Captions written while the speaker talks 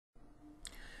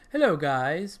Hello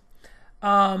guys.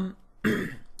 Um,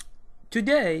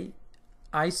 Today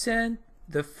I sent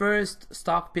the first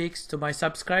stock picks to my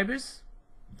subscribers.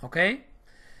 Okay,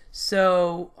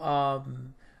 so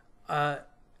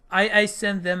I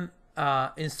sent them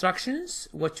instructions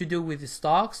what to do with the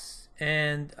stocks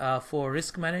and for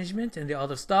risk management and the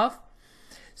other stuff.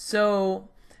 So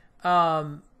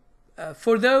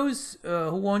for those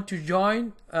who want to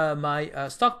join my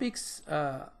stock picks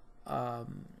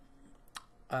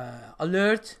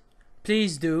alert,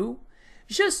 please do,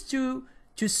 just to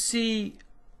see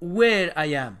where I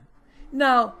am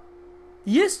now.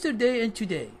 Yesterday and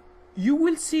today you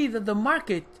will see that the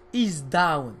market is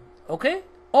down. Okay,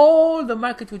 all the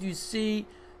market what you see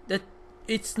that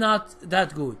it's not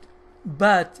that good,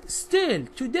 but still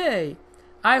today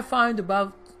I find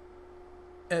about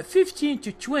 15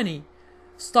 to 20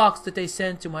 stocks that I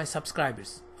send to my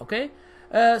subscribers. Okay,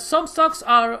 some stocks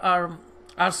are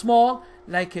small,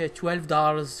 like $12,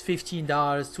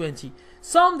 $15, 20.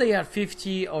 Some they are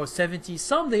 50 or 70.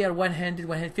 Some they are 100,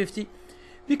 150.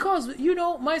 Because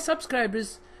my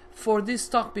subscribers for these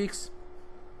stock picks,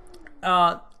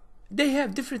 they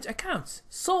have different accounts.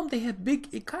 Some they have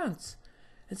big accounts,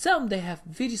 and some they have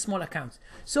very small accounts.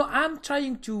 So I'm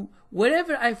trying to,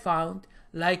 wherever I found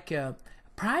like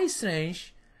price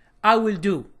range, I will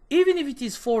do, even if it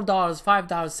is $4, $5,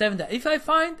 $7. If I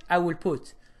find, I will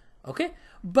put. Okay,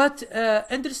 but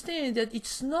understand that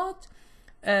it's not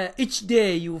each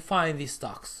day you find these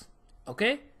stocks.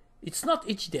 Okay, it's not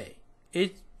each day.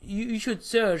 You should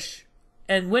search,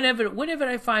 and whenever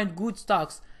I find good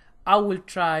stocks, I will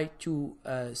try to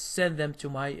send them to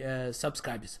my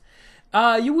subscribers.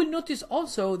 You will notice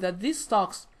also that these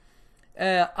stocks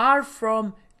are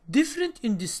from different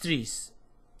industries.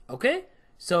 Okay,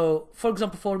 so for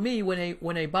example, for me,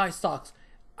 when I buy stocks,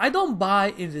 I don't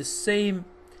buy in the same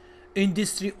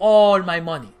industry all my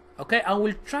money. Okay, I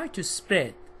will try to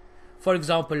spread. For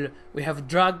example, we have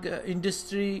drug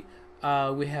industry,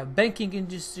 we have banking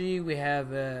industry, we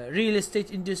have real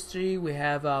estate industry, we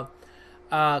have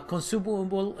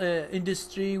consumable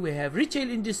industry, we have retail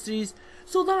industries.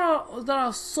 So there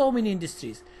are so many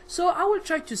industries. So I will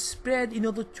try to spread in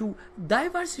order to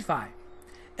diversify.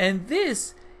 And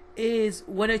this is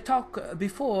when I talk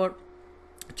before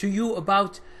to you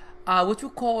about what we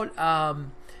call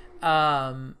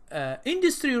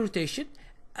industry rotation.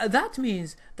 That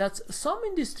means that some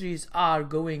industries are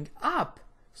going up,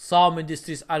 some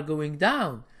industries are going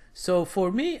down. So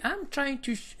for me, I'm trying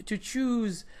to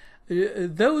choose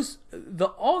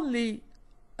the only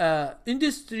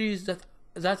industries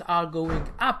that are going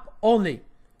up only.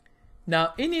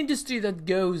 Now, any industry that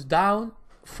goes down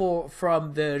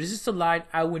from the resistance line,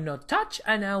 I will not touch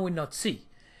and I will not see.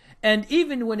 And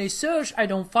even when I search, I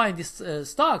don't find these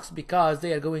stocks because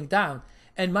they are going down.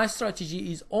 And my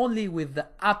strategy is only with the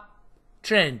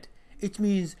uptrend. It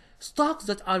means stocks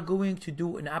that are going to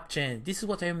do an uptrend. This is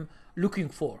what I'm looking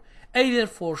for, either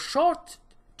for short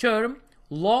term,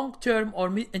 long term,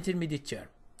 or intermediate term.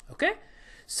 Okay,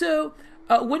 so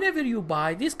whenever you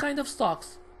buy these kind of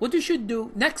stocks, what you should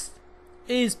do next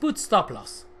is put stop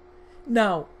loss.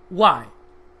 Now, why?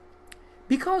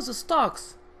 Because the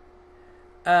stocks,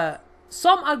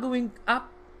 some are going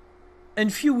up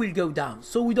and few will go down,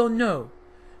 so we don't know.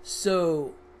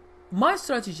 So my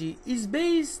strategy is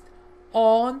based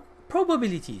on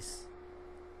probabilities.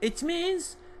 It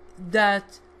means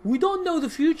that we don't know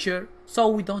the future, so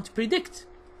we don't predict.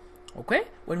 Okay,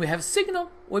 when we have a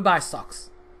signal, we buy stocks.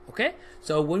 Okay,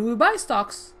 so when we buy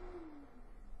stocks,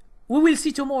 we will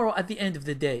see tomorrow at the end of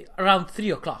the day around 3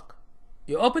 o'clock.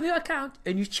 You open your account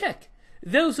and you check.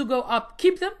 Those who go up,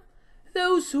 keep them.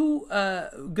 Those who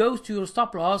go to your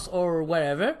stop loss or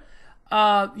wherever,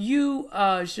 you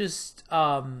just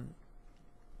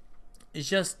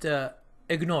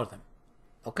ignore them.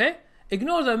 Okay,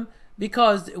 ignore them,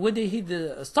 because when they hit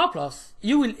the stop loss,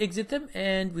 you will exit them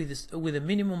and with a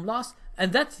minimum loss.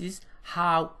 And that is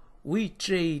how we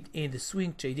trade in the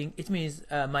swing trading. It means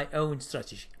my own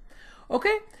strategy.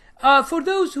 Okay, for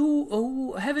those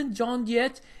who haven't joined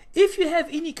yet, if you have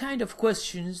any kind of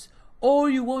questions,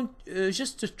 or you want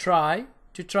just to try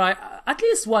at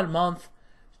least 1 month,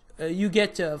 you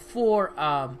get 4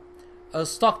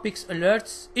 stock picks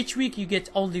alerts each week. You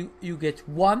get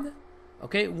one.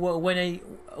 Okay,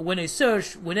 when I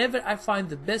search, whenever I find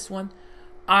the best one,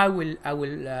 I will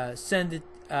send it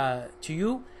to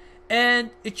you, and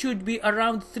it should be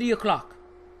around 3 o'clock.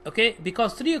 Okay,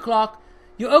 because 3 o'clock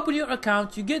you open your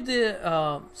account, you get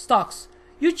the stocks,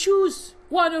 you choose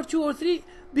 1 or 2 or 3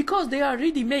 because they are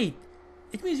ready made.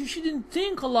 It means you shouldn't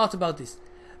think a lot about this,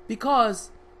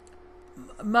 because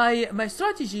my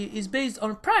strategy is based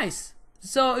on price.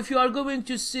 So if you are going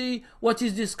to see what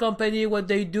is this company, what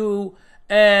they do,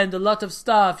 and a lot of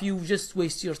stuff, you just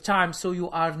waste your time. So you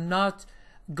are not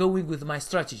going with my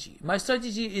strategy. My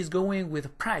strategy is going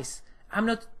with price. I'm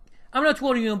not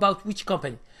worrying about which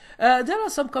company. There are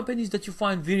some companies that you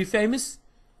find very famous.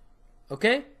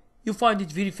 Okay, you find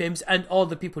it very famous, and all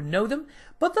the people know them.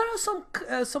 But there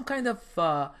are some kind of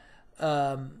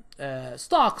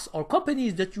stocks or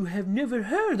companies that you have never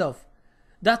heard of.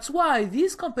 That's why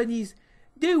these companies,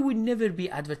 they will never be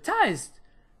advertised.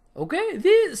 Okay,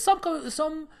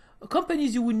 some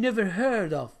companies you will never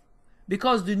heard of,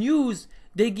 because the news,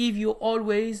 they give you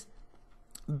always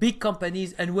big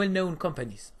companies and well-known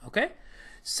companies. Okay,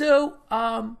 so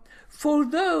for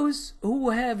those who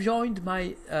have joined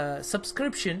my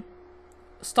subscription,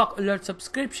 stock alert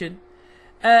subscription,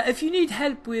 if you need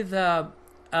help with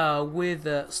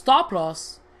stop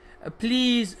loss,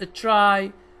 please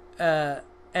try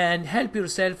and help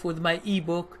yourself with my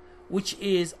ebook, which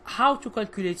is how to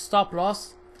calculate stop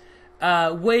loss,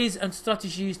 ways and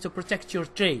strategies to protect your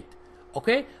trade.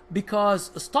 Okay,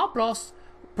 because stop loss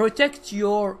protects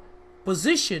your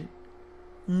position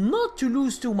not to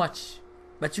lose too much,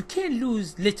 but you can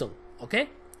lose little. Okay,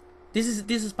 this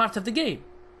is part of the game.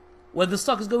 When the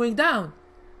stock is going down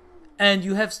and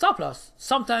you have stop loss,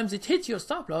 sometimes it hits your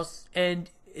stop loss and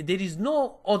there is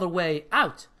no other way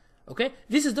out. Okay,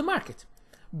 this is the market.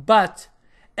 But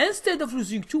instead of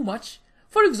losing too much,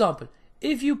 for example,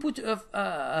 if you put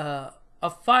a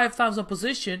 5,000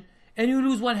 position and you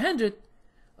lose 100,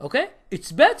 okay,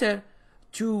 it's better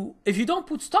to, if you don't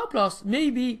put stop loss,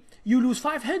 maybe you lose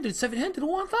 500, 700,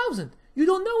 1,000. You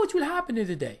don't know what will happen in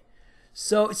the day.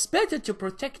 So it's better to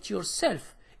protect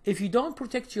yourself. If you don't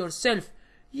protect yourself,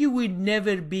 you will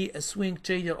never be a swing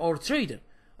trader or trader.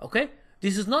 Okay,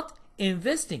 this is not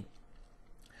investing,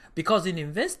 because in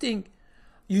investing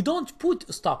you don't put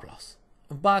a stop loss,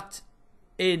 but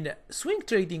in swing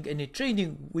trading and in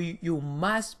trading, you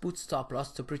must put stop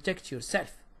loss to protect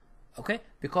yourself. Okay,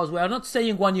 because we are not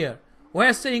saying 1 year, we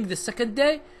are saying the second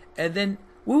day, and then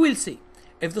we will see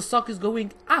if the stock is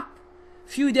going up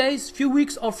few days, few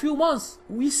weeks, or few months.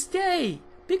 We stay,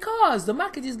 because the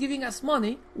market is giving us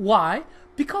money. Why?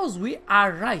 Because we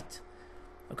are right.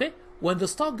 Okay, when the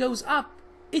stock goes up,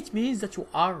 it means that you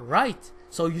are right,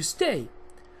 so you stay.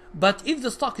 But if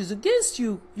the stock is against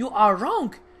you, you are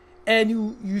wrong, and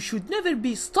you should never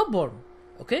be stubborn.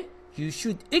 Okay, you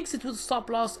should exit with stop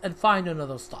loss and find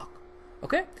another stock.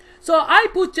 Okay, so I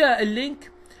put a link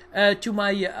to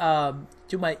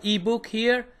my ebook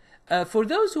here for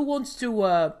those who wants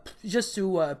to just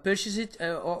to purchase it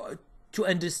or to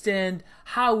understand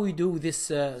how we do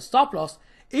this stop loss.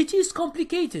 It is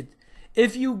complicated.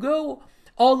 If you go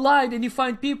online and you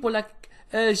find people like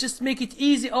just make it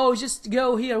easy, oh, just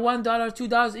go here, $1,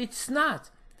 $2, it's not.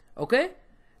 Okay,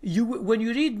 when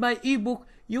you read my ebook,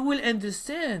 you will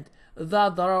understand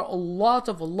that there are a lot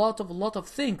of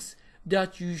things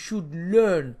that you should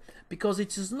learn, because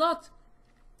it is not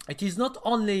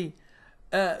only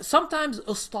sometimes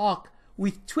a stock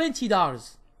with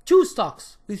 $20, two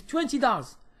stocks with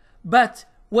 $20, but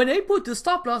when I put the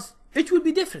stop loss, it will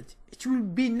be different. It will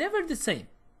be never the same.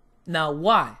 Now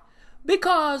why?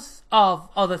 Because of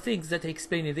other things that I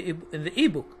explain in the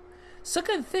ebook.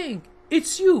 Second thing,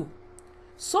 it's you.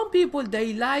 Some people,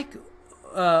 they like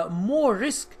more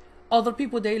risk, other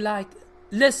people they like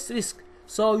less risk.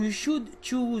 So you should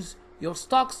choose your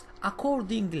stocks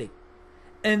accordingly.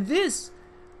 And this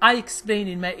I explain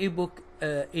in my ebook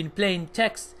in plain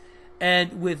text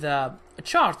and with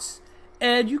charts.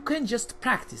 And you can just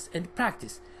practice and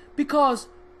practice. Because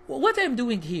what I'm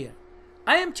doing here,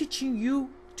 I am teaching you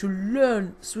to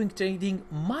learn swing trading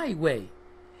my way.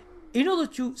 In order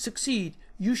to succeed,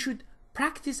 you should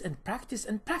practice and practice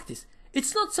and practice.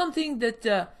 It's not something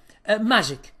that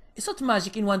magic. It's not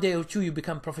magic in 1 day or two you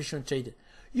become professional trader.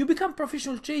 You become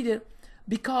professional trader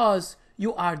because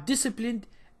you are disciplined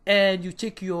and you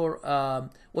take your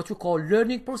what we call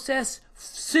learning process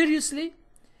seriously,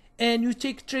 and you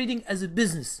take trading as a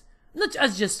business, not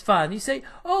as just fun. You say,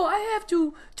 oh, I have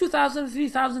 $2,000,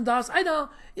 $3,000. I know,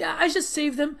 yeah, I just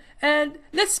save them and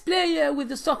let's play with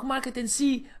the stock market and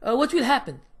see what will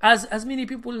happen. As many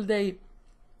people, they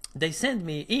send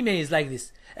me emails like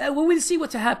this. We will see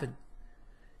what will happen.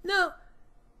 No,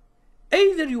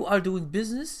 either you are doing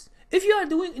business. If you are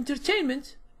doing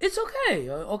entertainment, it's okay.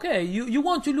 Okay, you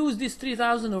want to lose this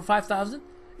 3,000 or 5,000.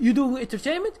 You do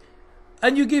entertainment,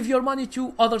 and you give your money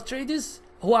to other traders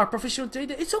who are professional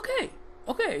traders. It's okay.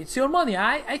 Okay, it's your money.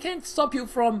 I can't stop you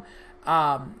from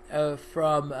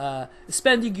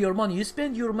spending your money. You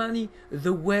spend your money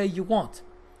the way you want.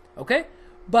 Okay,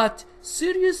 but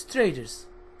serious traders,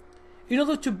 in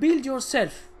order to build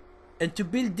yourself and to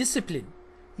build discipline,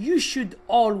 you should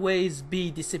always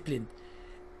be disciplined.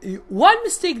 One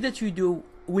mistake that you do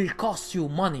will cost you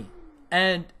money,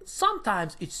 and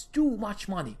sometimes it's too much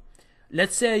money.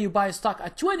 Let's say you buy a stock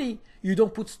at 20, you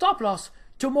don't put stop loss.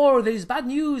 Tomorrow there is bad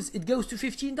news, it goes to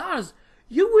 $15.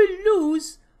 You will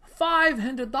lose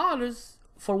 $500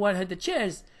 for 100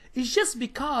 shares. It's just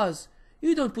because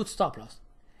you don't put stop loss.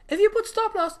 If you put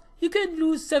stop loss, you can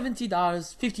lose $70,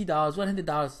 $50,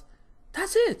 $100.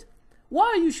 That's it.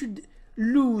 Why you should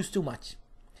lose too much?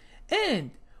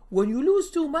 And when you lose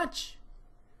too much,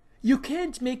 you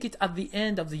can't make it at the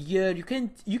end of the year. You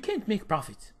can't make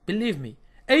profit. Believe me.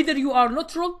 Either you are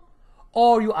neutral,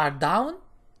 or you are down,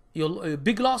 your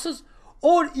big losses,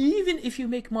 or even if you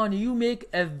make money, you make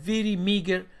a very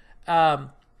meager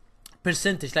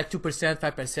percentage, like 2%,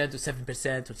 5%, or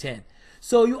 7%, or 10%.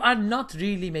 So you are not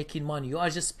really making money. You are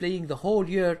just playing the whole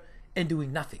year and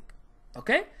doing nothing.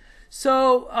 Okay?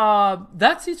 So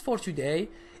that's it for today.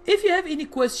 If you have any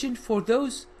question for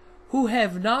those who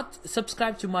have not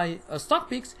subscribed to my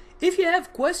stock picks, if you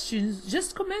have questions,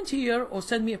 just comment here or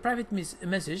send me a private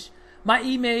message. My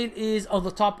email is on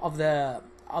the top of the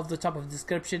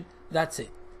description. That's it.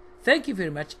 Thank you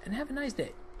very much and have a nice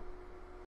day.